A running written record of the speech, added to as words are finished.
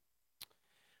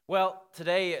Well,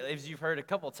 today, as you've heard a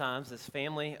couple times, is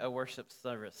family worship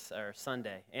service or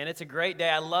Sunday, and it's a great day.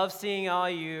 I love seeing all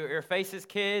your faces,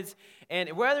 kids,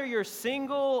 and whether you're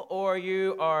single or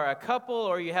you are a couple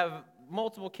or you have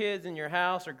multiple kids in your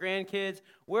house or grandkids,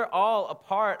 we're all a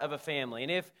part of a family.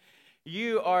 And if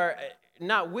you are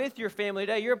not with your family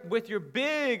today, you're with your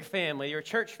big family, your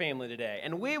church family today.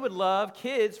 And we would love,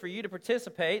 kids, for you to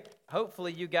participate.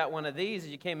 Hopefully you got one of these as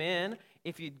you came in.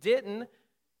 If you didn't,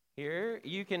 here,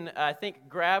 you can, I think,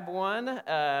 grab one.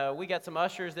 We got some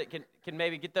ushers that can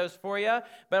maybe get those for you.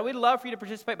 But we'd love for you to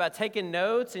participate by taking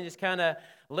notes and just kind of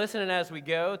listening as we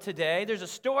go today. There's a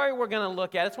story we're going to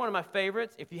look at. It's one of my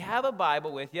favorites. If you have a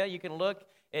Bible with you, you can look.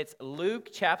 It's Luke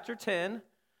chapter 10.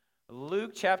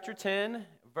 Luke chapter 10,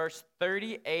 verse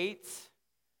 38.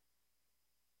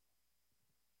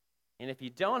 And if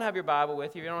you don't have your Bible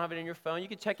with you, if you don't have it in your phone, you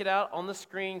can check it out on the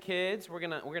screen, kids. We're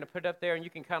gonna put it up there, and you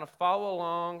can kind of follow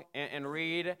along and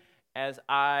read as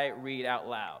I read out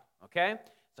loud, okay?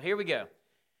 So here we go.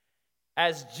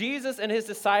 As Jesus and his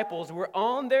disciples were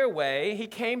on their way, he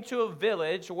came to a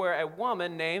village where a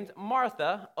woman named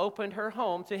Martha opened her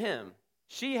home to him.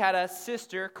 She had a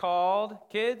sister called,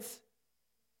 kids,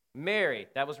 Mary.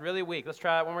 That was really weak. Let's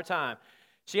try it one more time.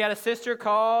 She had a sister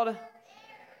called...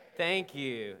 Thank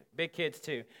you. Big kids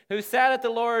too. Who sat at the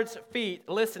Lord's feet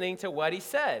listening to what he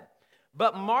said.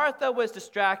 But Martha was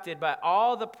distracted by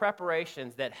all the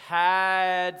preparations that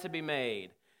had to be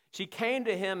made. She came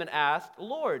to him and asked,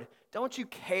 "Lord, don't you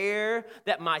care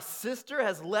that my sister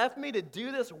has left me to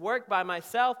do this work by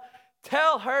myself?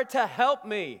 Tell her to help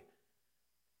me."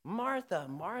 "Martha,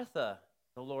 Martha,"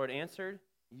 the Lord answered,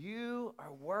 "you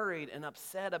are worried and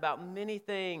upset about many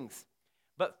things.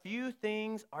 But few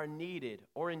things are needed,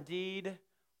 or indeed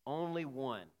only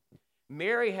one.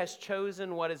 Mary has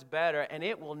chosen what is better, and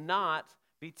it will not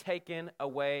be taken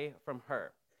away from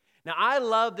her." Now, I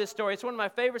love this story. It's one of my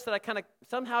favorites that I kind of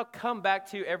somehow come back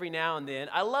to every now and then.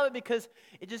 I love it because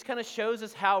it just kind of shows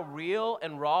us how real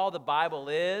and raw the Bible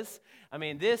is. I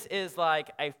mean, this is like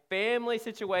a family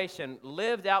situation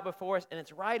lived out before us, and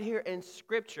it's right here in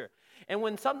Scripture. And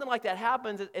when something like that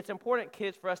happens, it's important,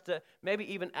 kids, for us to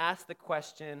maybe even ask the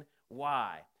question,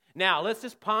 why? Now, let's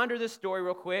just ponder this story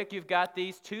real quick. You've got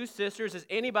these two sisters. Does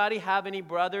anybody have any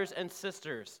brothers and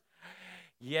sisters?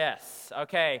 Yes.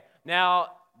 Okay.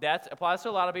 Now, that applies to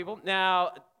a lot of people.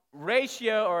 Now,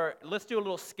 ratio, or let's do a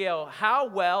little scale. How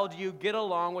well do you get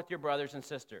along with your brothers and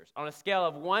sisters? On a scale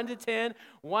of 1 to 10,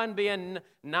 1 being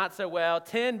not so well,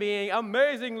 10 being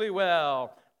amazingly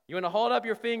well. You want to hold up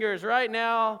your fingers right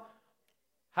now?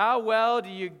 How well do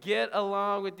you get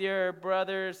along with your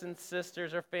brothers and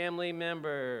sisters or family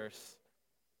members?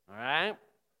 All right?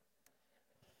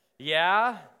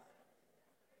 Yeah?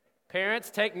 Parents,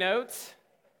 take notes.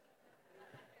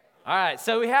 All right,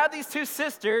 so we have these two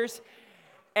sisters,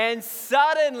 and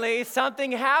suddenly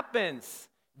something happens.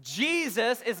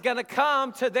 Jesus is going to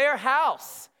come to their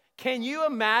house. Can you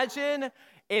imagine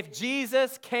if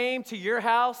Jesus came to your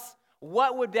house?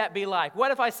 What would that be like?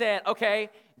 What if I said, okay,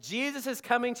 Jesus is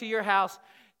coming to your house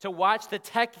to watch the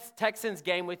Texans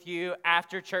game with you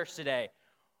after church today?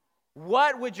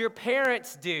 What would your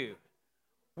parents do?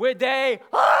 Would they,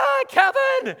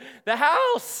 Kevin, the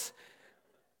house?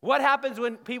 What happens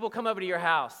when people come over to your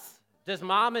house? Does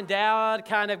mom and dad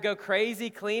kind of go crazy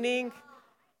cleaning?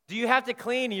 Do you have to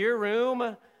clean your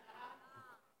room?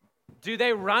 Do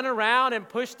they run around and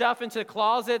push stuff into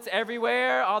closets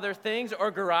everywhere, all their things,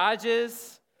 or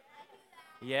garages?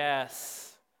 Yes.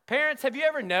 Parents, have you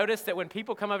ever noticed that when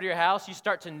people come over to your house, you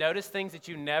start to notice things that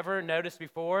you never noticed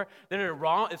before? Then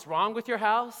it's wrong with your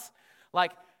house?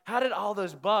 Like, how did all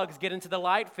those bugs get into the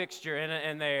light fixture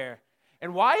in there?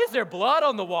 And why is there blood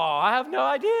on the wall? I have no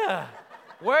idea.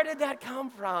 Where did that come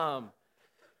from?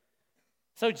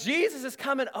 So Jesus is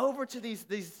coming over to these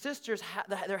sisters,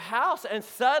 their house, and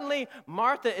suddenly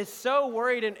Martha is so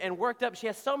worried and worked up. She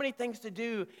has so many things to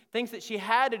do, things that she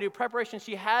had to do, preparations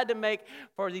she had to make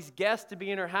for these guests to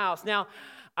be in her house. Now,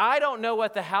 I don't know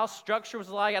what the house structure was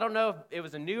like. I don't know if it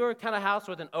was a newer kind of house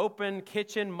with an open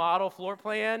kitchen model floor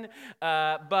plan,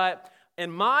 but in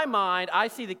my mind, I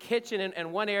see the kitchen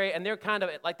in one area, and they're kind of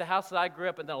like the house that I grew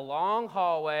up in, a long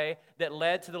hallway that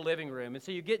led to the living room. And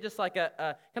so you get just like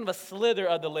a kind of a slither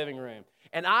of the living room.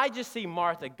 And I just see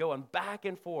Martha going back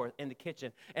and forth in the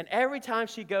kitchen. And every time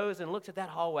she goes and looks at that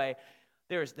hallway,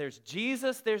 there's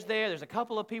Jesus, there's a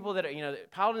couple of people that are,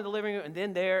 piled in the living room, and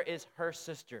then there is her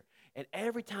sister. And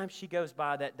every time she goes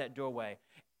by that doorway,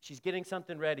 she's getting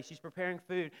something ready, she's preparing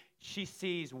food, she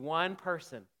sees one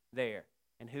person there.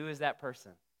 And who is that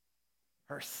person?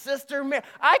 Her sister Mary.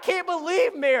 I can't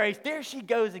believe Mary. There she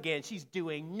goes again. She's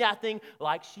doing nothing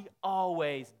like she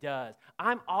always does.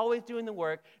 I'm always doing the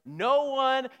work. No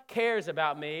one cares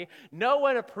about me. No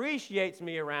one appreciates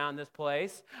me around this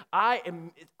place. I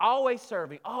am always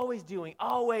serving, always doing,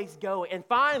 always going. And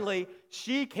finally,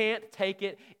 she can't take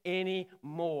it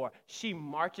anymore. She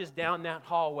marches down that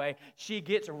hallway. She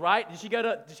gets right. Did she go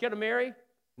to Mary?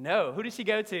 No. Who did she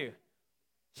go to?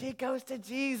 She goes to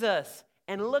Jesus.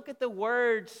 And look at the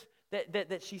words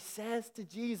that she says to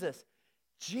Jesus.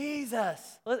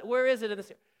 Jesus, where is it in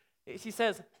this? She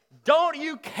says, don't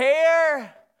you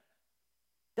care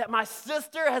that my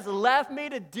sister has left me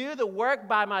to do the work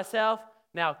by myself?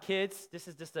 Now, kids, this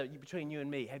is just between you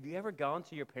and me. Have you ever gone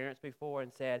to your parents before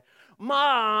and said,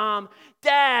 Mom,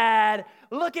 Dad,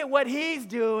 look at what he's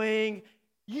doing.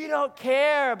 You don't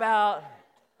care about...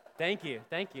 Thank you.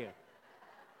 Thank you.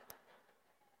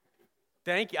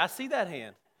 I see that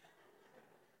hand.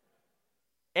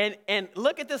 And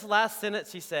look at this last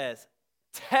sentence she says.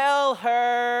 Tell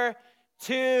her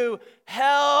to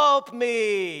help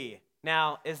me.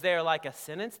 Now, is there like a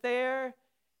sentence there?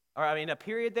 Or a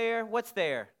period there? What's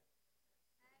there?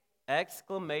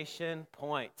 Exclamation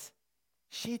point.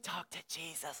 She talked to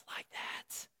Jesus like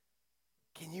that.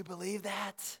 Can you believe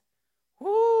that?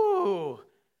 Woo!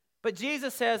 But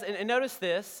Jesus says, and notice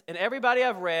this, and everybody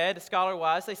I've read,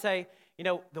 scholar-wise, they say,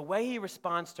 the way he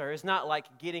responds to her is not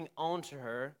like getting onto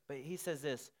her, but he says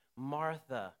this,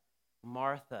 Martha,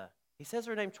 Martha. He says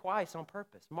her name twice on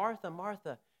purpose. Martha,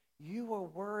 Martha, you were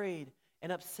worried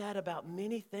and upset about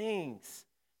many things,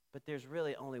 but there's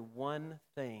really only one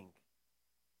thing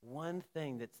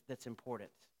that's important.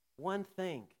 One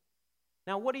thing.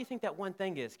 Now, what do you think that one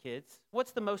thing is, kids?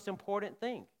 What's the most important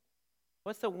thing?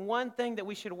 What's the one thing that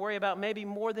we should worry about maybe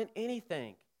more than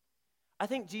anything? I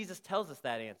think Jesus tells us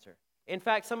that answer. In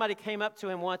fact, somebody came up to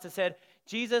him once and said,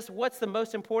 Jesus, what's the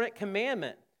most important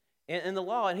commandment in the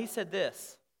law? And he said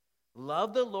this,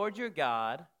 love the Lord your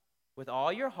God with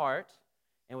all your heart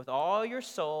and with all your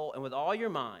soul and with all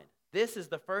your mind. This is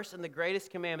the first and the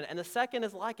greatest commandment. And the second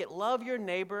is like it, love your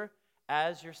neighbor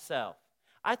as yourself.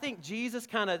 I think Jesus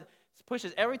kind of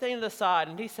pushes everything to the side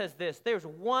and he says this, there's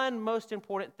one most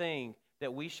important thing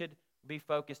that we should be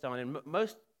focused on and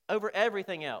most over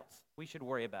everything else we should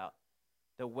worry about.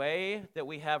 The way that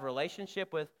we have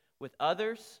relationship with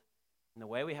others and the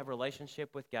way we have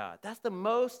relationship with God. That's the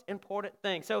most important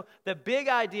thing. So the big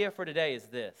idea for today is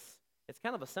this. It's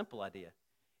kind of a simple idea.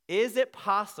 Is it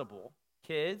possible,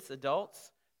 kids,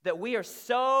 adults, that we are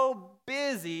so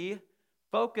busy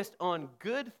focused on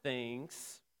good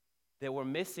things that we're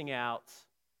missing out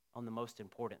on the most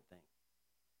important thing?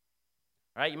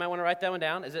 All right, you might want to write that one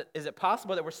down. Is it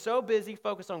possible that we're so busy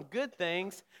focused on good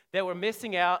things that we're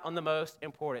missing out on the most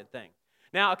important thing?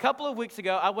 Now, a couple of weeks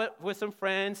ago, I went with some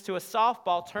friends to a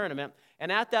softball tournament,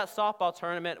 and at that softball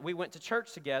tournament, we went to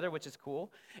church together, which is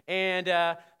cool, and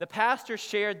the pastor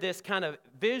shared this kind of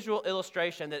visual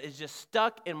illustration that is just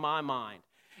stuck in my mind.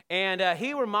 And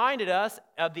he reminded us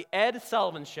of the Ed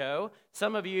Sullivan Show.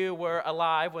 Some of you were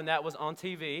alive when that was on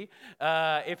TV.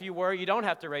 If you were, you don't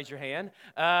have to raise your hand.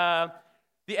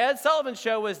 The Ed Sullivan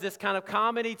Show was this kind of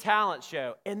comedy talent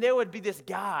show, and there would be this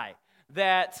guy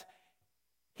that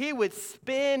he would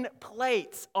spin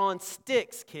plates on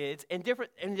sticks, kids, and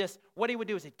just what he would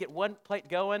do is he'd get one plate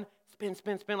going, spin,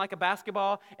 spin, spin like a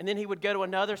basketball, and then he would go to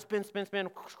another, spin, spin, spin,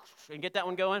 and get that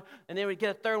one going, and then he would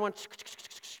get a third one,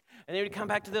 and then he would come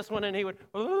back to this one, and he would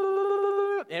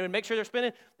make sure they're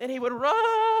spinning, and he would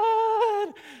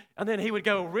run, and then he would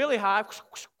go really high,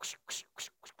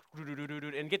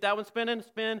 and get that one spinning,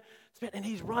 spin, and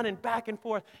he's running back and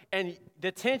forth, and the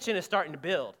tension is starting to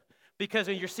build. Because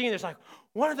when you're seeing there's like,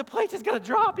 one of the plates is going to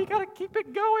drop. You got to keep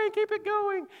it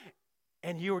going.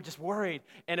 And you were just worried.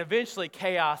 And eventually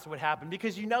chaos would happen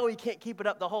because you know he can't keep it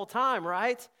up the whole time,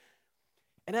 right?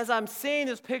 And as I'm seeing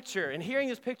this picture and hearing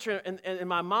this picture in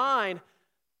my mind,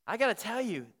 I got to tell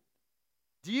you,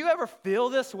 do you ever feel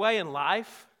this way in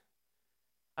life?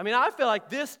 I mean, I feel like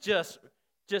this just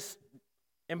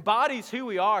embodies who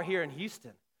we are here in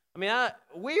Houston. I mean,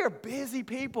 we are busy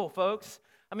people, folks.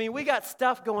 I mean, we got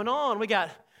stuff going on. We got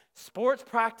sports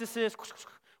practices.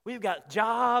 We've got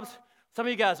jobs. Some of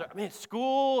you guys are,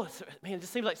 school. Man, it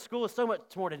just seems like school is so much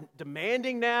more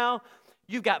demanding now.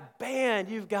 You've got band.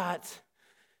 You've got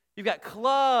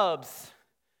clubs.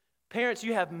 Parents,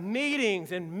 you have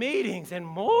meetings and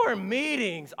more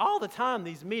meetings all the time,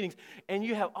 these meetings. And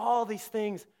you have all these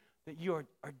things that you are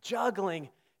juggling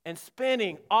and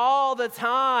spinning all the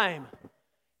time.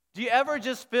 Do you ever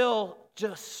just feel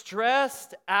just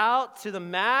stressed out to the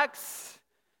max?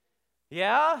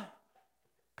 Yeah?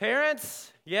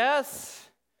 Parents, yes.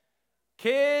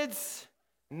 Kids,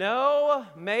 no,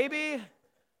 maybe,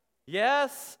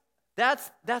 yes. That's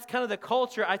kind of the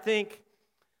culture, I think,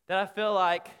 that I feel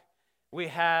like we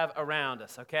have around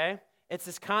us, okay? It's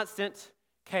this constant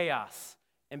chaos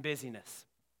and busyness.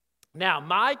 Now,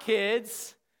 my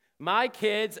kids,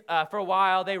 for a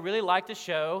while, they really liked a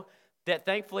show that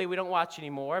thankfully we don't watch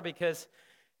anymore because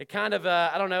it kind of,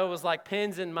 I don't know, it was like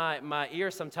pins in my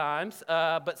ear sometimes.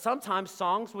 But sometimes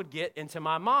songs would get into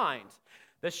my mind.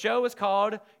 The show was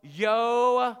called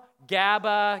Yo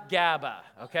Gabba Gabba,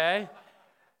 okay?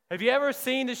 Have you ever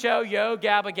seen the show Yo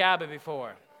Gabba Gabba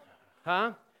before?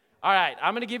 Huh? All right,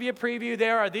 I'm going to give you a preview.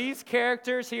 There are these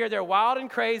characters here. They're wild and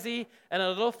crazy and a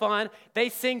little fun. They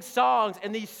sing songs,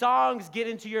 and these songs get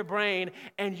into your brain,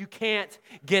 and you can't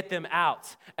get them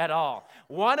out at all.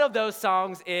 One of those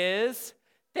songs is,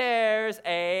 "There's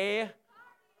a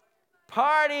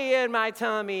party in my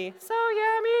tummy, so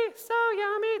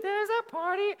yummy, there's a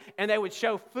party." And they would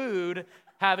show food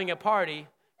having a party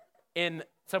in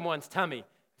someone's tummy.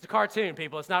 It's a cartoon,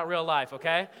 people. It's not real life,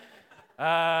 okay?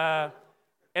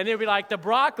 And they'd be like, the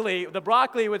broccoli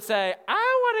would say,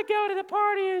 "I want to go to the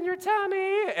party in your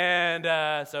tummy."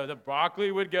 And so the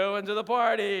broccoli would go into the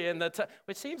party,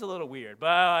 which seems a little weird,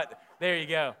 but there you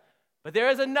go. But there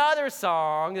is another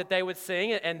song that they would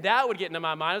sing, and that would get into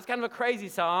my mind. It was kind of a crazy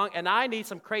song, and I need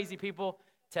some crazy people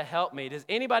to help me. Does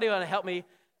anybody want to help me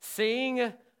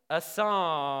sing a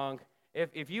song?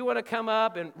 If you want to come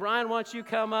up, and Ryan wants you to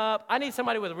come up. I need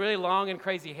somebody with really long and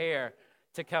crazy hair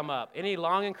to come up. Any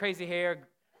long and crazy hair?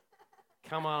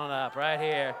 Come on up right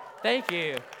here. Thank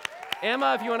you.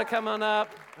 Emma, if you want to come on up.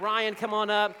 Ryan, come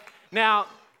on up. Now,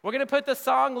 we're going to put the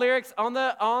song lyrics on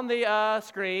the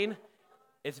screen.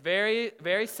 It's very,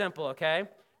 very simple, okay?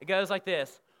 It goes like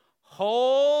this.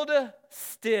 Hold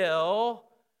still,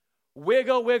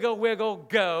 wiggle, wiggle, wiggle,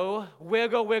 go.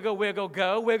 Wiggle, wiggle, wiggle,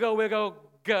 go. Wiggle, wiggle,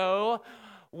 go.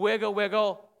 Wiggle,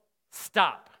 wiggle,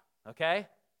 stop, okay?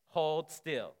 Hold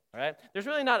still, all right? There's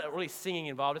really not really singing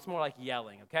involved. It's more like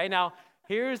yelling, okay? Now,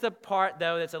 here's the part,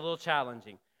 though, that's a little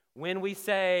challenging. When we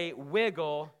say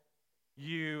wiggle,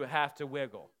 you have to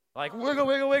wiggle. Like wiggle,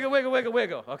 wiggle, wiggle, wiggle, wiggle,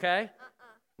 wiggle, okay?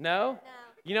 No?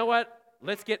 You know what?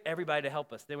 Let's get everybody to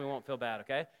help us. Then we won't feel bad,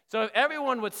 okay? So if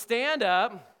everyone would stand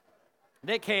up,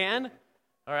 they can.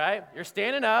 All right? You're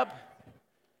standing up.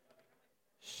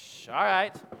 Shh, all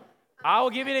right. I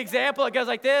will give you an example. It goes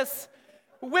like this.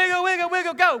 Wiggle, wiggle,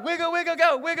 wiggle, go. Wiggle, wiggle,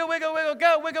 go. Wiggle, wiggle, wiggle,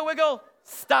 go. Wiggle, wiggle,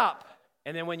 stop.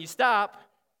 And then when you stop,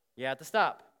 you have to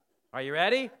stop. Are you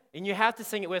ready? And you have to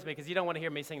sing it with me because you don't want to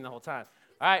hear me sing the whole time.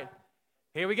 All right.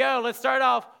 Here we go. Let's start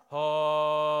off.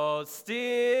 Hold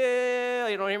still.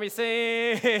 You don't hear me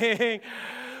sing.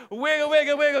 Wiggle,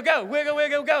 wiggle, wiggle, go. Wiggle,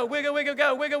 wiggle, go. Wiggle, wiggle,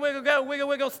 go. Wiggle, wiggle, go. Wiggle,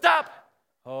 wiggle, stop.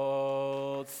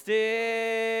 Hold still.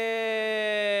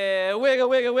 Wiggle,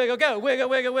 wiggle, wiggle, go. Wiggle,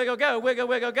 wiggle, wiggle, go. Wiggle,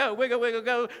 wiggle, go. Wiggle, wiggle,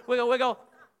 go. Wiggle, wiggle.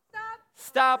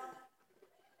 Stop.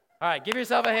 All right, give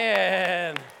yourself a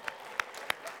hand.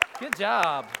 Good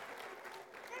job.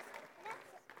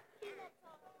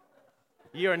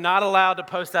 You are not allowed to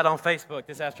post that on Facebook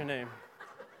this afternoon.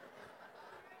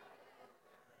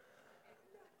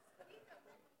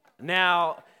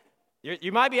 Now,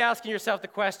 you might be asking yourself the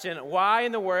question, why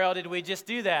in the world did we just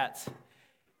do that?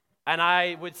 And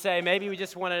I would say maybe we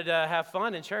just wanted to have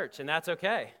fun in church, and that's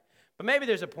okay. But maybe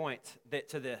there's a point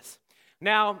to this.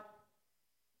 Now,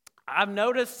 I've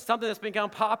noticed something that's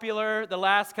become popular the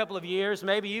last couple of years.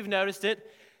 Maybe you've noticed it.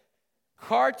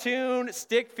 Cartoon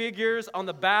stick figures on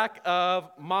the back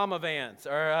of mama vans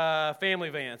or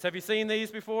family vans. Have you seen these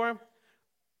before?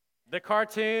 The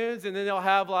cartoons, and then they'll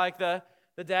have like the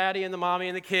daddy and the mommy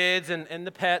and the kids, and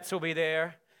the pets will be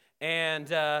there. And,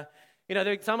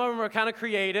 some of them are kind of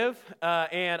creative,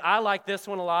 and I like this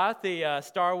one a lot, the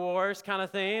Star Wars kind of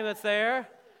theme that's there.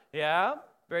 Yeah,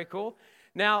 very cool.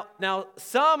 Now,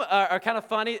 some are kind of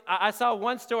funny. I saw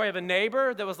one story of a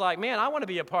neighbor that was like, man, I want to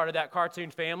be a part of that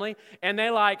cartoon family. And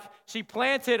she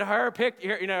planted her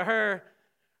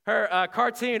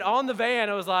cartoon on the van.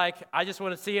 It was like, I just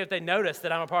want to see if they notice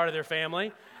that I'm a part of their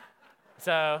family.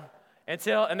 So,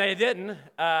 and they didn't.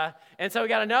 And so we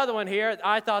got another one here.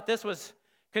 I thought this was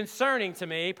concerning to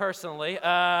me personally.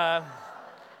 Yeah,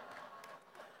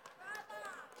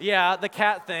 the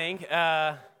cat thing.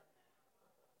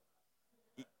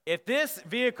 If this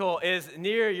vehicle is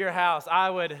near your house,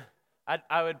 I would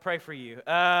pray for you.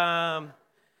 But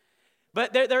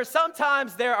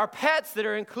sometimes there are pets that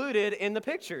are included in the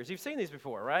pictures. You've seen these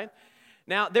before, right?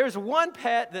 Now, there's one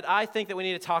pet that I think that we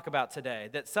need to talk about today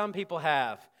that some people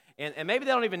have, and maybe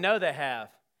they don't even know they have.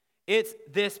 It's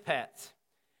this pet.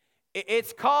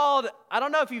 It's called, I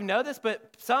don't know if you know this,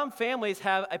 but some families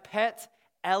have a pet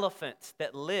elephant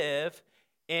that live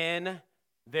in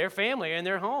their family or in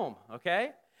their home,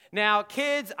 okay? Now,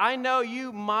 kids, I know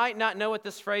you might not know what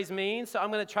this phrase means, so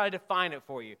I'm going to try to define it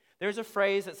for you. There's a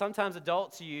phrase that sometimes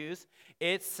adults use.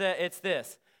 It's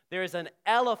this. There's an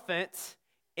elephant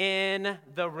in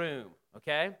the room,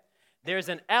 okay? There's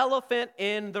an elephant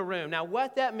in the room. Now,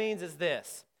 what that means is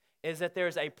this, is that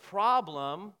there's a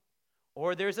problem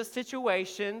or there's a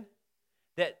situation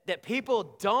that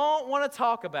people don't want to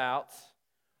talk about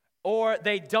or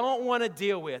they don't want to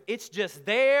deal with. It's just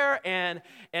there, and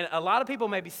a lot of people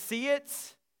maybe see it,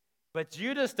 but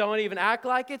you just don't even act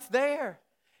like it's there.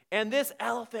 And this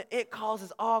elephant, it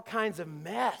causes all kinds of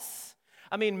mess.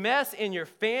 I mean, mess in your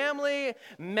family,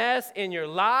 mess in your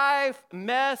life,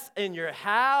 mess in your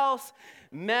house,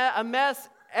 a mess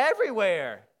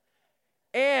everywhere.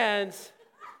 And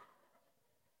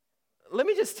let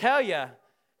me just tell you,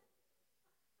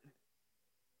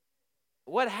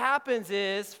 what happens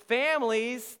is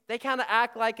families, they kind of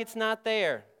act like it's not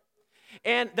there.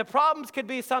 And the problems could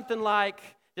be something like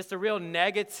just a real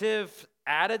negative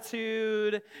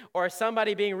attitude, or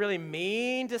somebody being really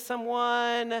mean to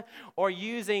someone, or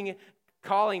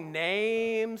calling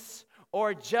names,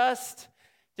 or just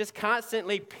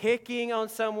constantly picking on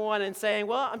someone and saying,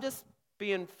 well, I'm just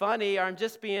being funny, or I'm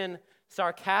just being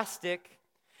sarcastic.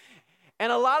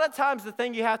 And a lot of times the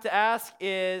thing you have to ask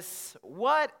is,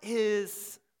 what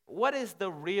is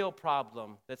the real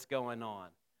problem that's going on?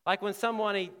 Like when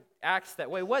someone acts that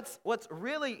way, what's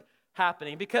really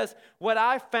happening? Because what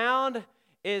I found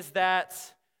is that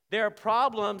there are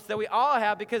problems that we all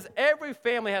have, because every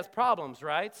family has problems,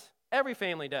 right? Every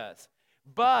family does.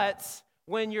 But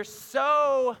when you're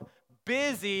so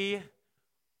busy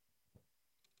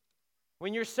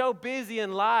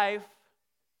in life,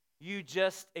 you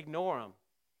just ignore them.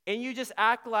 And you just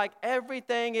act like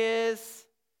everything is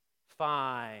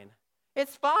fine.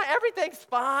 It's fine. Everything's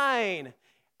fine.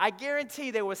 I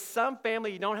guarantee there was some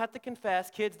family, you don't have to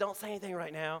confess, kids, don't say anything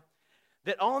right now,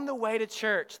 that on the way to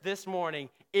church this morning,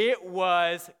 it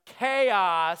was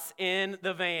chaos in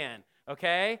the van,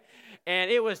 okay? And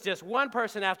it was just one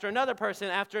person after another person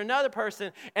after another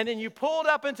person. And then you pulled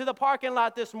up into the parking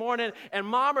lot this morning, and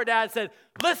mom or dad said,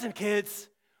 listen, kids,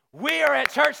 we are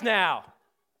at church now.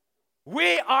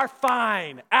 We are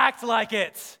fine. Act like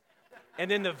it.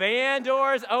 And then the van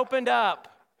doors opened up,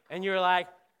 and you're like,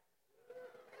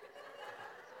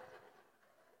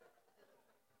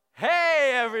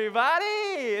 hey, everybody.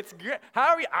 It's great.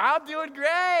 How are you? I'm doing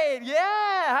great.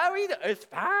 Yeah. How are you? It's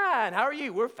fine. How are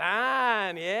you? We're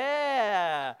fine.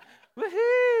 Yeah.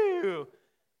 Woohoo.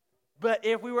 But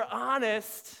if we were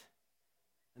honest,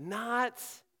 not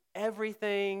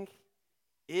everything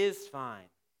is fine.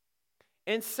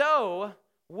 And so,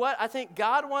 what I think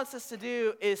God wants us to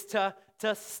do is to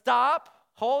stop,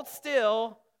 hold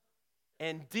still,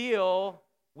 and deal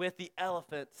with the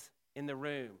elephants in the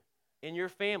room, in your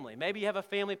family. Maybe you have a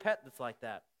family pet that's like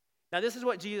that. Now, this is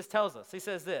what Jesus tells us. He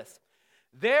says this,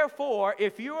 therefore,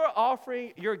 if you are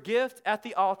offering your gift at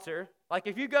the altar, like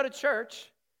if you go to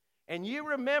church and you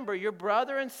remember your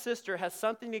brother and sister has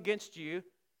something against you,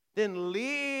 then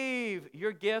leave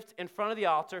your gift in front of the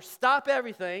altar, stop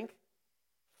everything,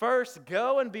 first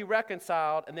go and be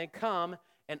reconciled, and then come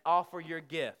and offer your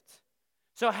gift.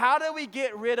 So how do we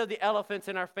get rid of the elephants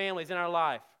in our families, in our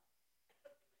life?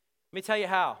 Let me tell you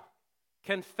how.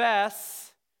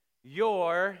 Confess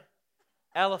your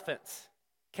elephants.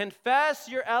 Confess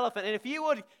your elephant. And if you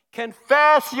would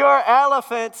confess your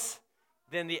elephants,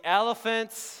 then the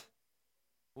elephants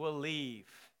will leave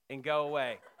and go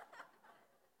away.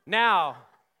 Now,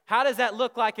 how does that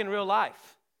look like in real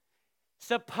life?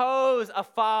 Suppose a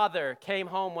father came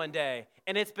home one day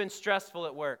and it's been stressful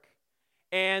at work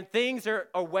and things are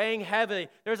weighing heavily.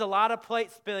 There's a lot of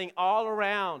plate spilling all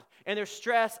around, and there's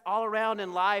stress all around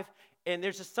in life, and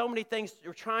there's just so many things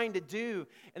you're trying to do,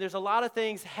 and there's a lot of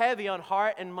things heavy on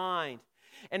heart and mind.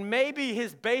 And maybe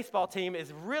his baseball team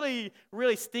is really,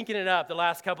 really stinking it up the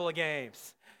last couple of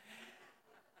games.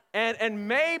 And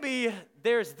maybe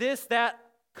there's that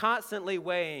constantly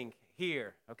weighing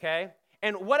here, okay?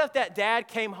 And what if that dad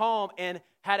came home and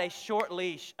had a short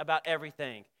leash about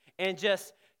everything, and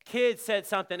just kids said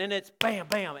something, and it's bam,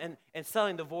 bam, and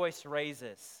suddenly the voice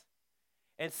raises.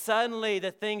 And suddenly the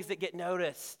things that get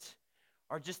noticed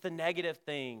are just the negative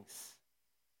things.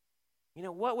 You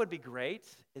know, what would be great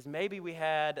is maybe we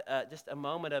had just a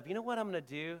moment of, you know what I'm going to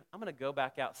do? I'm going to go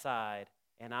back outside,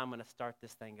 and I'm going to start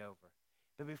this thing over.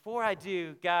 But before I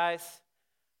do, guys,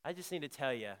 I just need to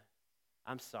tell you,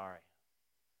 I'm sorry.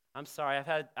 I'm sorry. I've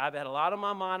had a lot on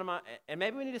my mind, and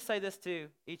maybe we need to say this to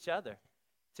each other.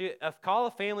 Call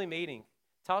a family meeting.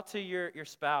 Talk to your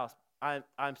spouse.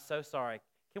 I'm so sorry.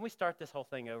 Can we start this whole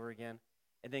thing over again?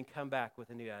 And then come back with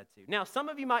a new attitude. Now, some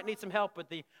of you might need some help with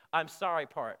the I'm sorry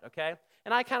part, okay?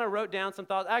 And I kind of wrote down some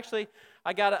thoughts. Actually,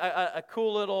 I got a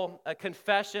cool little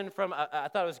confession from, I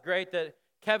thought it was great that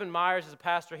Kevin Myers is a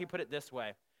pastor. He put it this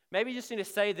way. Maybe you just need to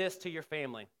say this to your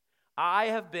family. I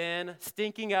have been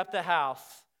stinking up the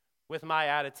house with my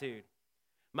attitude.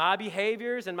 My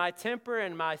behaviors and my temper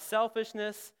and my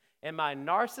selfishness and my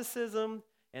narcissism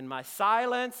and my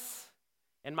silence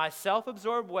and my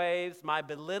self-absorbed ways, my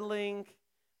belittling,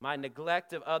 my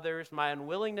neglect of others, my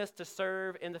unwillingness to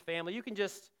serve in the family. You can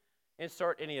just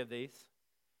insert any of these.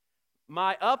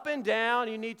 My up and down,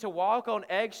 you need to walk on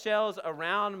eggshells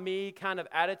around me kind of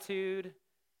attitude.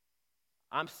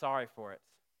 I'm sorry for it.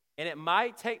 And it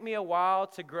might take me a while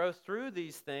to grow through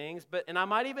these things, and I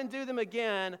might even do them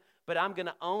again, but I'm going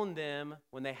to own them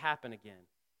when they happen again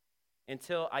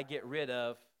until I get rid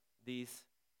of these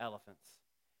elephants.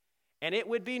 And it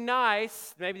would be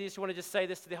nice, maybe you just want to just say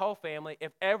this to the whole family,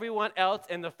 if everyone else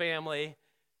in the family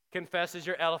confesses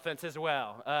your elephants as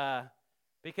well.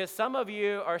 Because some of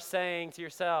you are saying to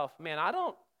yourself, man, I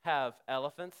don't have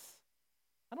elephants.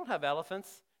 I don't have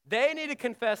elephants. They need to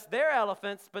confess their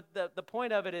elephants, but the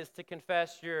point of it is to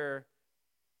confess your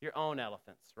own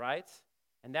elephants, right?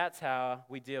 And that's how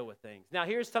we deal with things. Now,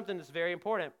 here's something that's very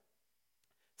important.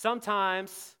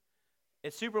 Sometimes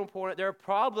it's super important. There are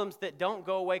problems that don't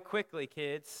go away quickly,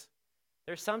 kids.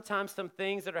 There's sometimes some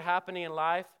things that are happening in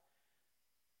life,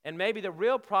 and maybe the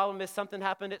real problem is something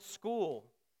happened at school,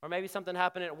 or maybe something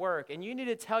happened at work, and you need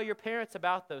to tell your parents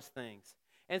about those things.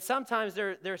 And sometimes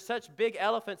there are such big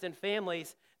elephants in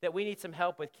families that we need some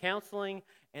help with counseling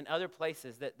and other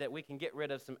places that we can get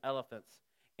rid of some elephants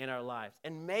in our lives.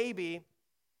 And maybe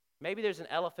there's an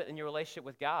elephant in your relationship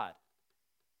with God.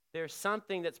 There's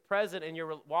something that's present in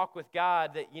your walk with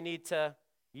God that you need to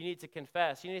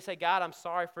confess. You need to say, God, I'm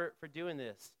sorry for doing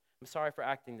this. I'm sorry for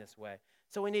acting this way.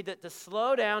 So we need to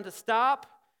slow down, to stop,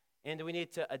 and we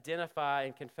need to identify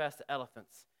and confess the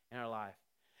elephants in our life.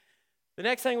 The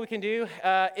next thing we can do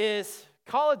is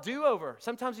call a do-over.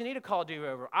 Sometimes you need to call a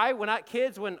do-over.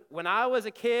 When I was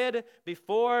a kid,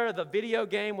 before the video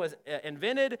game was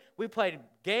invented, we played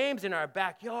games in our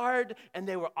backyard, and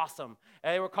they were awesome.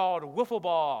 They were called wiffle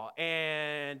ball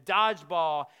and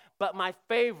dodgeball, but my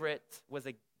favorite was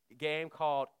a game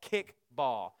called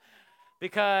kickball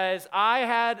because I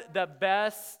had the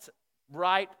best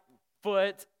right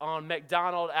foot on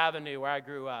McDonald Avenue where I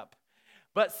grew up.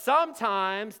 But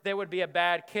sometimes there would be a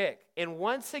bad kick. And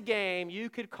once a game, you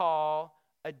could call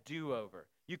a do-over.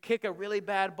 You kick a really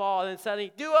bad ball, and then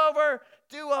suddenly, do-over.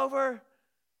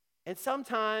 And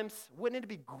sometimes, wouldn't it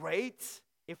be great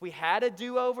if we had a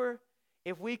do-over?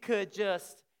 If we could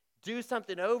just do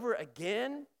something over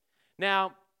again?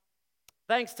 Now,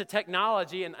 thanks to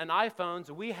technology and iPhones,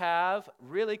 we have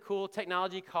really cool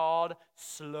technology called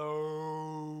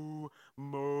slow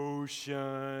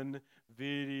motion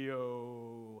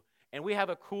video. And we have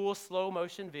a cool slow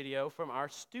motion video from our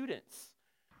students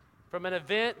from an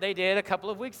event they did a couple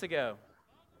of weeks ago.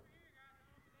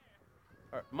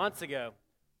 Or months ago.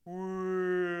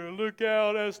 Look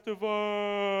out, Esteban.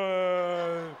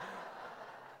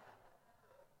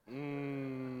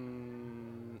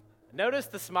 Notice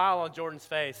the smile on Jordan's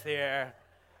face here.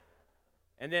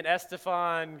 And then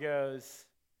Estefan goes,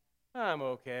 I'm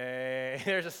okay.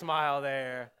 There's a smile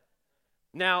there.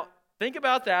 Now, think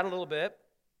about that a little bit,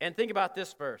 and think about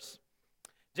this verse.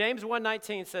 James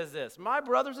 1:19 says this, my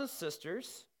brothers and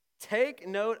sisters, take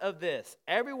note of this.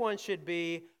 Everyone should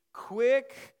be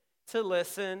quick to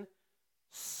listen,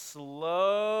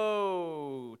 slow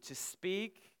to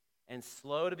speak, and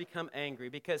slow to become angry,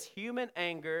 because human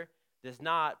anger does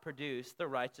not produce the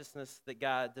righteousness that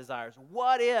God desires.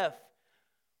 What if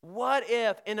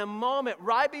in a moment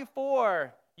right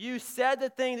before you said the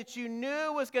thing that you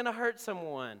knew was going to hurt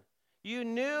someone, you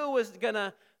knew was going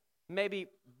to maybe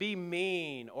be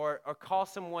mean or call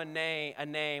someone a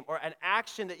name or an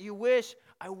action that you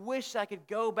I wish I could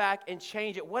go back and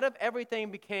change it. What if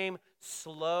everything became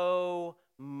slow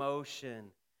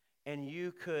motion and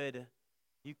you could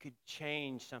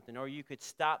change something, or you could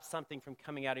stop something from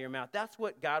coming out of your mouth? That's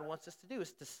what God wants us to do,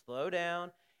 is to slow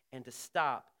down and to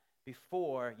stop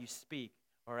before you speak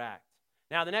or act.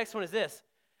 Now, the next one is this.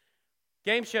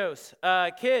 Game shows.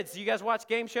 Kids, do you guys watch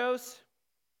game shows?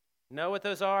 Know what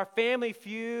those are? Family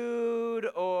Feud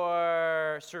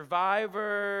or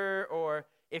Survivor, or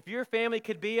if your family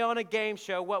could be on a game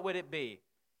show, what would it be?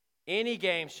 Any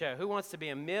game show. Who wants to be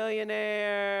a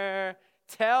millionaire?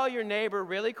 Tell your neighbor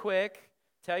really quick,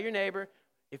 tell your neighbor,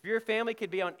 if your family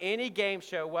could be on any game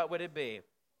show, what would it be?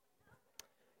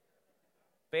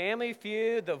 Family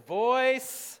Feud, The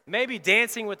Voice, maybe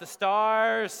Dancing with the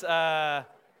Stars. All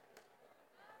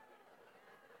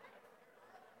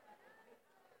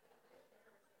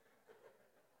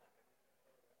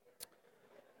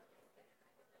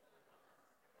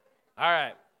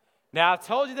right. Now, I've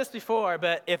told you this before,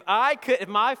 but if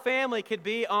my family could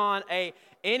be on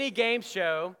any game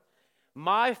show,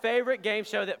 my favorite game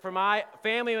show that for my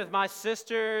family with my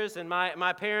sisters and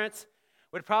my parents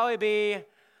would probably be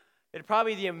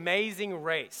The Amazing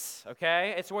Race,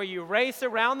 okay? It's where you race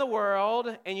around the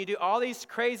world and you do all these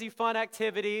crazy fun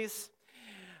activities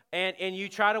and you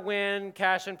try to win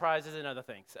cash and prizes and other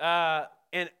things.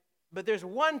 But there's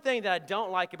one thing that I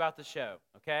don't like about the show,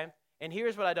 okay? And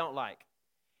here's what I don't like,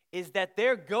 is that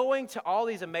they're going to all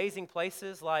these amazing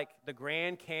places like the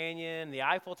Grand Canyon, the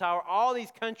Eiffel Tower, all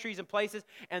these countries and places,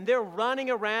 and they're running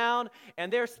around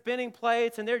and they're spinning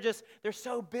plates and they're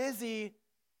so busy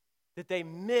that they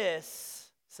miss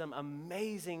some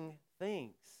amazing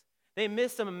things. They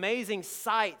miss some amazing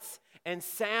sights and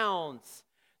sounds.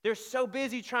 They're so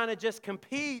busy trying to just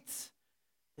compete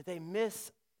that they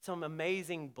miss some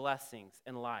amazing blessings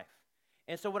in life.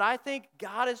 And so what I think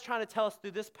God is trying to tell us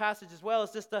through this passage as well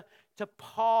is just to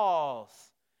pause,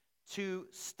 to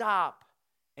stop,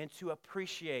 and to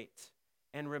appreciate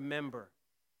and remember.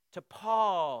 To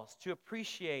pause, to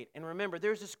appreciate and remember.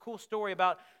 There's this cool story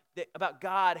about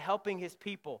God helping his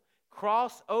people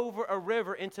cross over a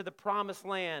river into the promised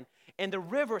land. And the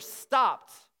river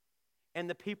stopped and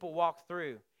the people walked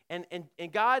through. And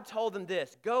God told them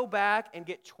this, go back and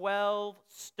get 12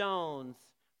 stones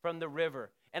from the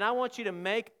river. And I want you to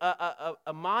make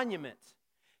a monument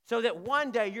so that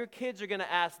one day your kids are going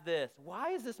to ask this,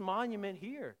 why is this monument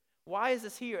here? Why is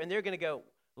this here? And they're going to go,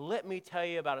 let me tell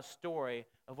you about a story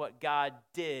of what God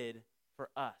did for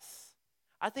us.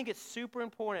 I think it's super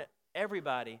important,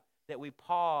 everybody, that we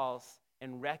pause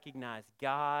and recognize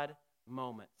God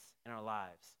moments in our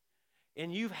lives.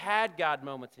 And you've had God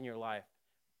moments in your life,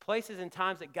 places and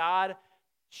times that God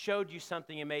showed you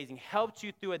something amazing, helped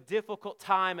you through a difficult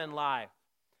time in life.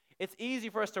 It's easy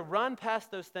for us to run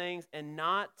past those things and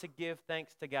not to give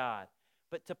thanks to God,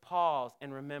 but to pause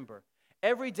and remember.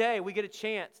 Every day we get a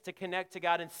chance to connect to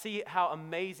God and see how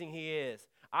amazing he is.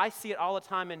 I see it all the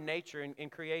time in nature and in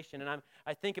creation, and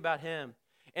I think about him.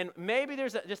 And maybe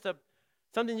there's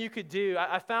something you could do.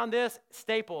 I found this,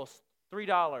 Staples,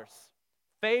 $3.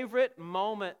 Favorite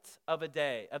moment of the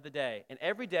day. And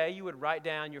every day you would write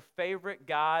down your favorite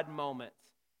God moment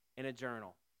in a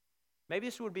journal. Maybe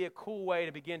this would be a cool way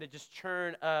to begin to just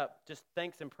churn up just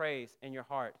thanks and praise in your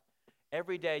heart.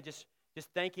 Every day, just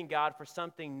thanking God for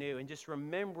something new and just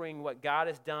remembering what God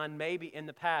has done maybe in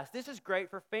the past. This is great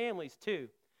for families too,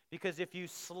 because if you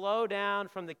slow down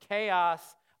from the chaos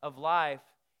of life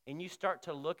and you start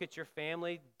to look at your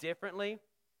family differently,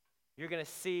 you're going to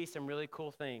see some really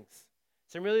cool things.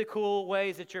 Some really cool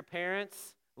ways that your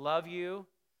parents love you.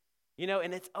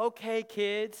 And it's okay,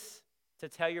 kids, to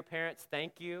tell your parents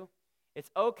thank you. It's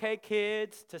okay,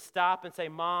 kids, to stop and say,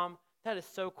 Mom, that is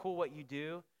so cool what you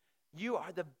do. You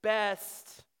are the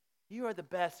best. You are the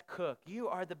best cook. You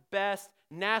are the best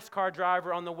NASCAR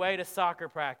driver on the way to soccer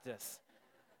practice.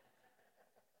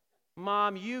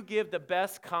 Mom, you give the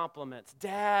best compliments.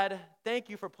 Dad, thank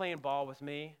you for playing ball with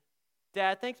me.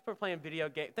 Dad, thanks for playing video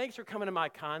games. Thanks for coming to my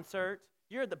concert.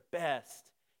 You're the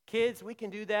best. Kids, we can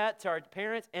do that to our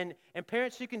parents, and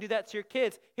parents, you can do that to your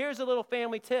kids. Here's a little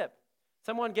family tip.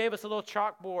 Someone gave us a little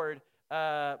chalkboard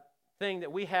thing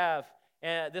that we have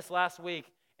this last week,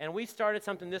 and we started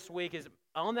something this week. Is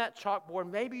on that chalkboard,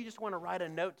 maybe you just want to write a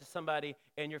note to somebody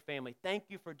in your family. Thank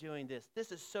you for doing this.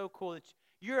 This is so cool that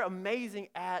you're amazing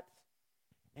at,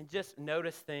 and just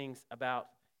notice things about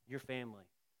your family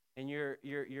and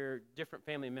your different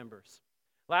family members.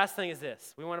 Last thing is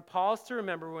this. We want to pause to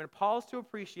remember. We want to pause to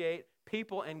appreciate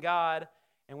people and God,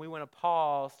 and we want to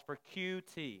pause for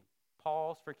QT.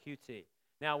 Pause for QT.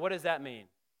 Now, what does that mean?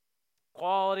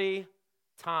 Quality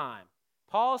time.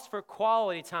 Pause for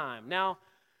quality time. Now,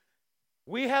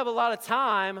 we have a lot of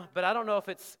time, but I don't know if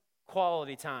it's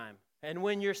quality time. And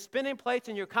when you're spinning plates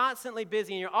and you're constantly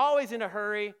busy and you're always in a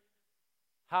hurry,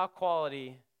 how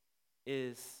quality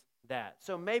is that?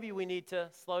 So maybe we need to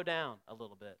slow down a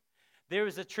little bit. There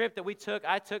was a trip that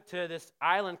I took to this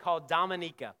island called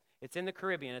Dominica. It's in the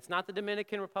Caribbean. It's not the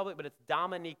Dominican Republic, but it's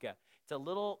Dominica. It's a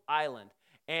little island.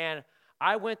 And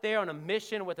I went there on a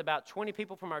mission with about 20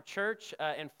 people from our church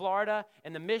in Florida,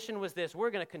 and the mission was this.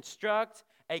 We're going to construct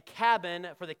a cabin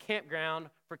for the campground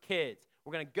for kids.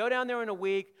 We're going to go down there in a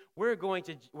week. We're going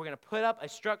to put up a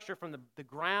structure from the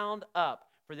ground up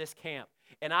for this camp.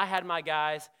 And I had my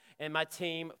guys and my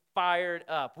team fired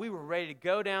up. We were ready to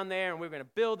go down there, and we were going to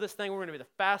build this thing. We're going to be the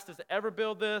fastest to ever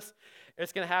build this.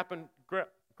 It's going to happen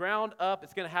ground up.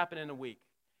 It's going to happen in a week.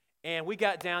 And we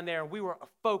got down there, and we were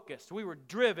focused. We were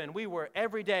driven. We were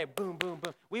every day, boom, boom,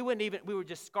 boom. We would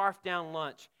just scarf down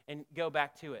lunch and go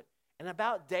back to it. And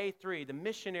about day 3, the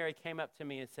missionary came up to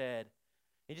me and said,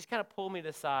 he just kind of pulled me to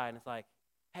the side, and it's like,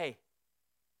 hey,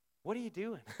 what are you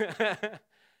doing?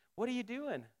 What are you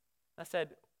doing? I said,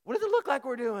 what does it look like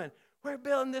we're doing? We're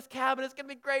building this cabin. It's going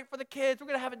to be great for the kids. We're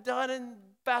going to have it done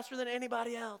faster than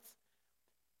anybody else.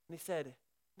 And he said,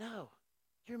 no,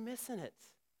 you're missing it.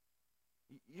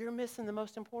 You're missing the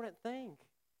most important thing.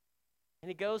 And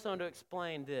he goes on to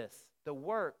explain this. The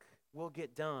work will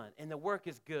get done, and the work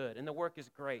is good, and the work is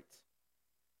great.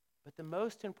 But the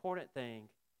most important thing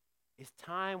is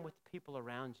time with the people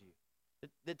around you.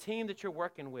 The team that you're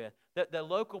working with, the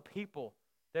local people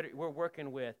that we're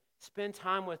working with, spend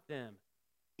time with them.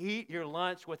 Eat your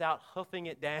lunch without hoofing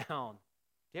it down.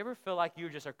 Do you ever feel like you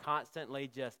just are constantly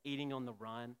just eating on the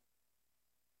run?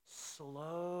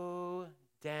 Slow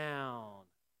down.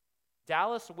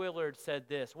 Dallas Willard said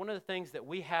this: one of the things that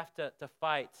we have to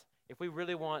fight if we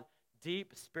really want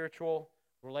deep spiritual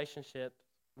relationships,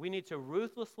 we need to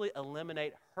ruthlessly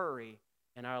eliminate hurry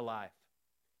in our life.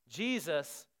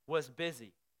 Jesus was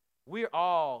busy. We're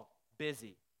all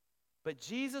busy. But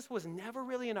Jesus was never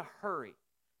really in a hurry.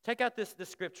 Check out this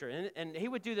scripture, and he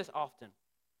would do this often.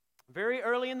 Very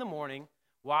early in the morning,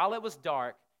 while it was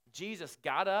dark, Jesus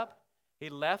got up, he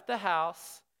left the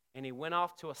house, and he went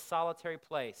off to a solitary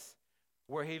place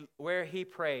where he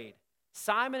prayed.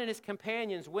 Simon and his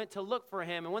companions went to look for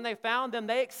him, and when they found him,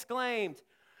 they exclaimed,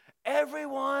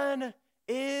 "Everyone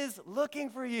is looking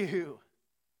for you."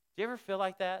 Do you ever feel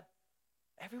like that?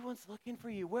 Everyone's looking for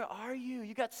you. Where are you?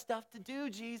 You got stuff to do,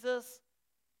 Jesus.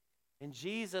 And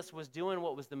Jesus was doing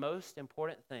what was the most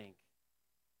important thing.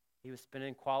 He was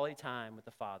spending quality time with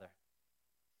the Father.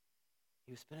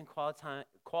 He was spending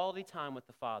quality time with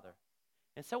the Father.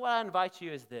 And so what I invite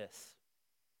you is this.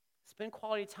 Spend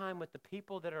quality time with the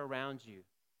people that are around you,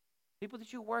 people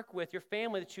that you work with, your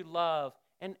family that you love,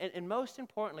 and most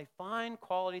importantly, find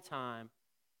quality time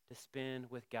to spend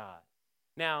with God.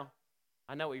 Now,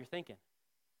 I know what you're thinking.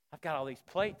 I've got all these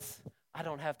plates. I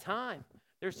don't have time.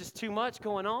 There's just too much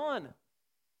going on.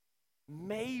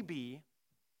 Maybe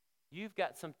you've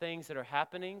got some things that are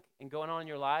happening and going on in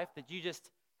your life that you just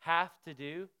have to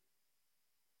do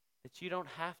that you don't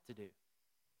have to do.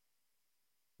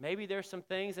 Maybe there's some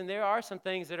things, and there are some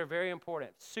things that are very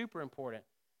important, super important.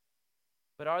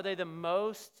 But are they the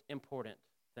most important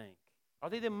thing? Are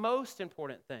they the most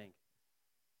important thing?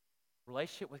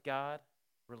 Relationship with God,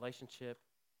 relationship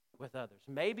with others.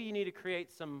 Maybe you need to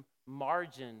create some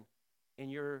margin in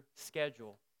your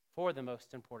schedule for the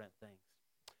most important things.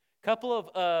 A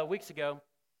couple of weeks ago,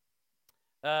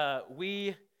 a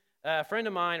friend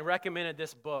of mine recommended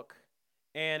this book,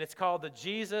 and it's called the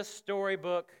Jesus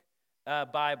Storybook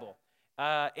Bible.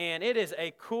 And it is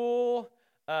a cool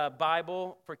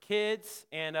Bible for kids,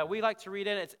 and we like to read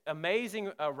it. It's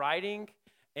amazing writing,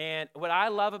 and what I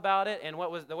love about it, and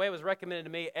the way it was recommended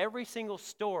to me, every single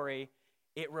story,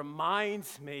 it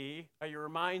reminds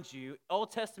you,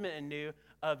 Old Testament and New,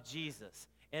 of Jesus.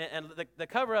 And the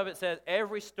cover of it says,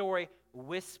 every story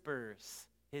whispers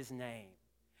his name.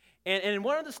 And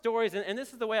one of the stories, and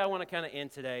this is the way I want to kind of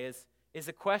end today, is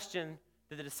a question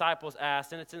that the disciples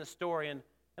asked, and it's in the story, and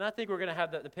I think we're going to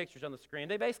have the pictures on the screen.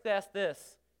 They basically asked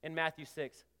this in Matthew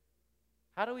 6.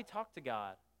 How do we talk to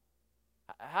God?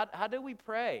 How do we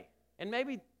pray? And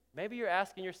maybe you're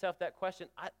asking yourself that question.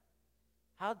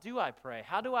 How do I pray?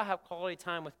 How do I have quality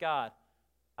time with God?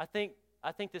 I think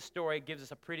this story gives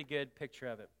us a pretty good picture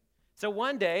of it. So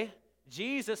one day,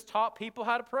 Jesus taught people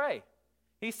how to pray.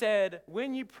 He said,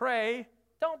 when you pray,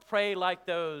 don't pray like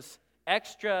those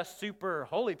extra super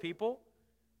holy people.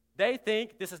 They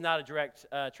think, this is not a direct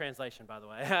translation, by the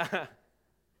way.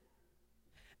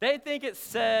 They think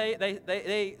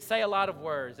they say a lot of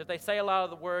words. If they say a lot of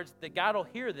the words, that God will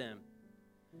hear them.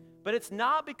 But it's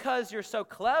not because you're so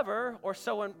clever or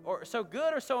so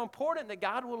good or so important that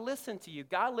God will listen to you.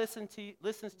 God listens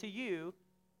to you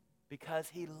because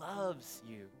he loves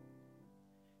you.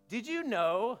 Did you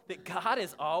know that God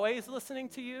is always listening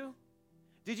to you?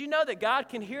 Did you know that God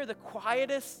can hear the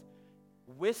quietest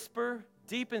whisper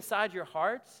deep inside your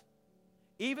heart,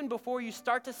 even before you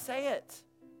start to say it?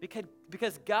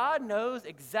 Because God knows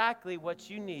exactly what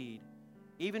you need,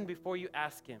 even before you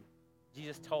ask him.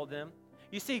 Jesus told them.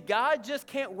 You see, God just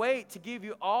can't wait to give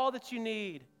you all that you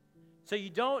need. So you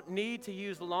don't need to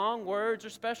use long words or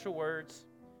special words.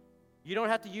 You don't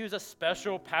have to use a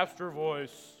special pastor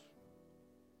voice.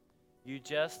 You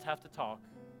just have to talk.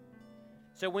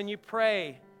 So when you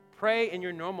pray, pray in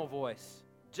your normal voice,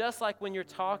 just like when you're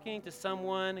talking to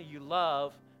someone you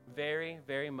love very,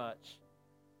 very much,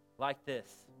 like this.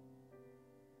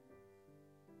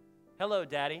 Hello,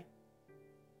 Daddy.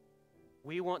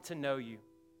 We want to know you.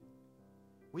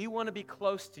 We want to be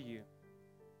close to you.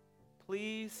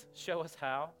 Please show us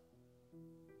how.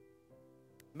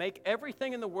 Make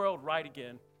everything in the world right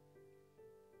again,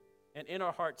 and in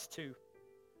our hearts too.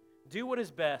 Do what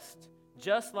is best,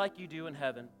 just like you do in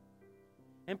heaven.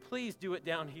 And please do it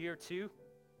down here too.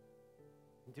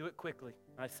 Do it quickly,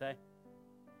 I say.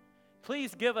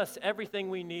 Please give us everything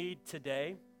we need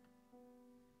today.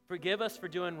 Forgive us for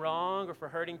doing wrong or for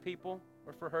hurting people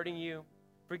or for hurting you.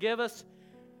 Forgive us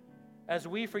as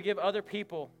we forgive other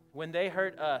people when they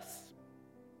hurt us.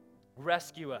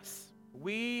 Rescue us.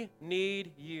 We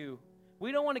need you.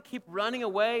 We don't want to keep running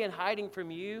away and hiding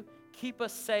from you. Keep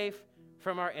us safe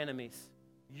from our enemies.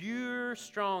 You're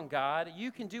strong, God.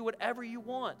 You can do whatever you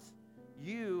want.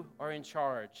 You are in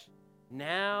charge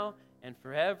now and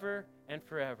forever and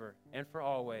forever and for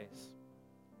always.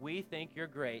 We think you're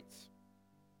great.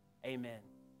 Amen.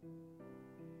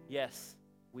 Yes,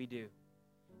 we do.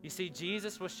 You see,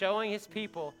 Jesus was showing his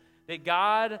people that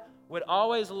God would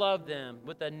always love them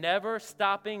with a never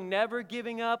stopping, never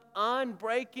giving up,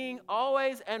 unbreaking,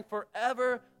 always and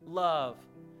forever love.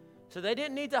 So they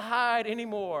didn't need to hide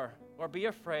anymore or be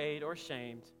afraid or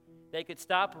ashamed. They could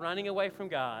stop running away from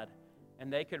God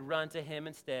and they could run to him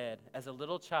instead as a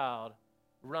little child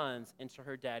runs into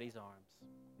her daddy's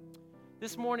arms.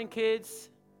 This morning, kids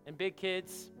and big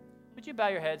kids, would you bow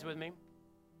your heads with me?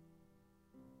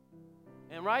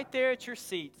 And right there at your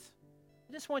seats,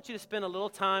 I just want you to spend a little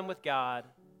time with God.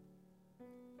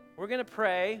 We're going to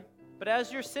pray, but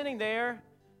as you're sitting there,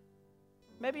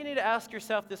 maybe you need to ask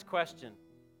yourself this question.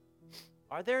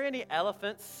 Are there any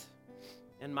elephants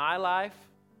in my life?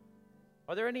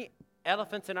 Are there any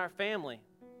elephants in our family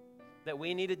that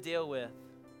we need to deal with?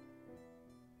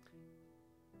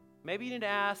 Maybe you need to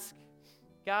ask,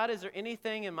 God, is there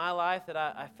anything in my life that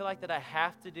I feel like that I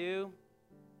have to do,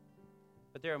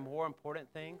 but there are more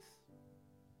important things?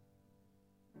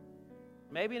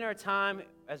 Maybe in our time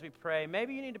as we pray,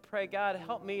 maybe you need to pray, God,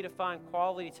 help me to find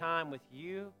quality time with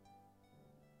you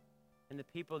and the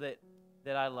people that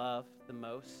I love the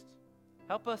most.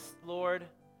 Help us, Lord,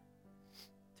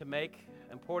 to make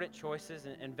important choices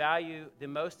and value the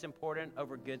most important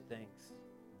over good things.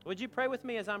 Would you pray with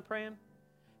me as I'm praying?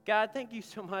 God, thank you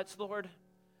so much, Lord.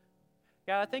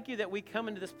 God, I thank you that we come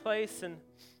into this place and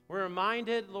we're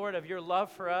reminded, Lord, of your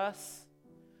love for us.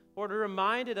 Lord, we're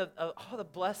reminded of all the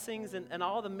blessings and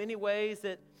all the many ways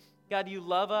that, God, you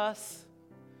love us.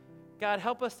 God,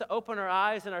 help us to open our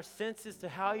eyes and our senses to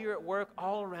how you're at work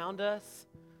all around us.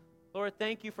 Lord,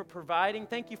 thank you for providing.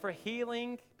 Thank you for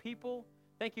healing people.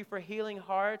 Thank you for healing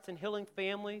hearts and healing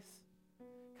families.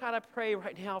 God, I pray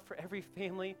right now for every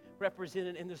family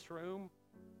represented in this room.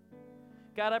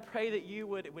 God, I pray that you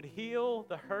would heal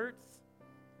the hurts.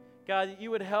 God, that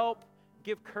you would help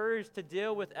give courage to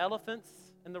deal with elephants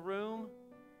in the room.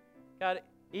 God,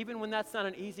 even when that's not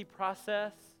an easy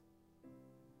process,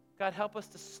 God, help us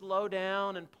to slow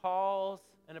down and pause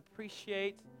and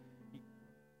appreciate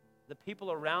the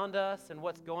people around us and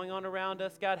what's going on around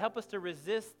us. God, help us to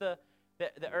resist the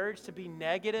urge to be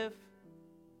negative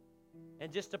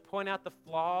and just to point out the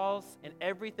flaws in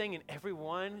everything and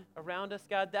everyone around us.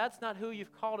 God, that's not who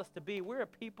you've called us to be. We're a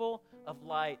people of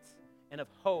light and of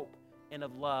hope and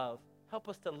of love. Help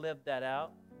us to live that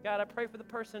out. God, I pray for the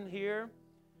person here,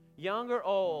 young or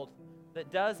old,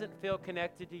 that doesn't feel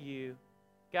connected to you.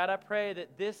 God, I pray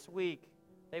that this week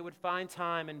they would find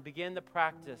time and begin the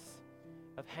practice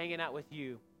of hanging out with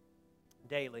you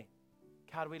daily.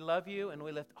 God, we love you and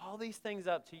we lift all these things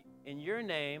up to you in your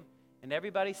name. And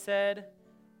everybody said,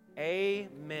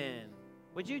 amen.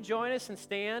 Would you join us and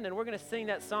stand? And we're going to sing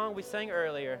that song we sang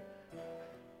earlier.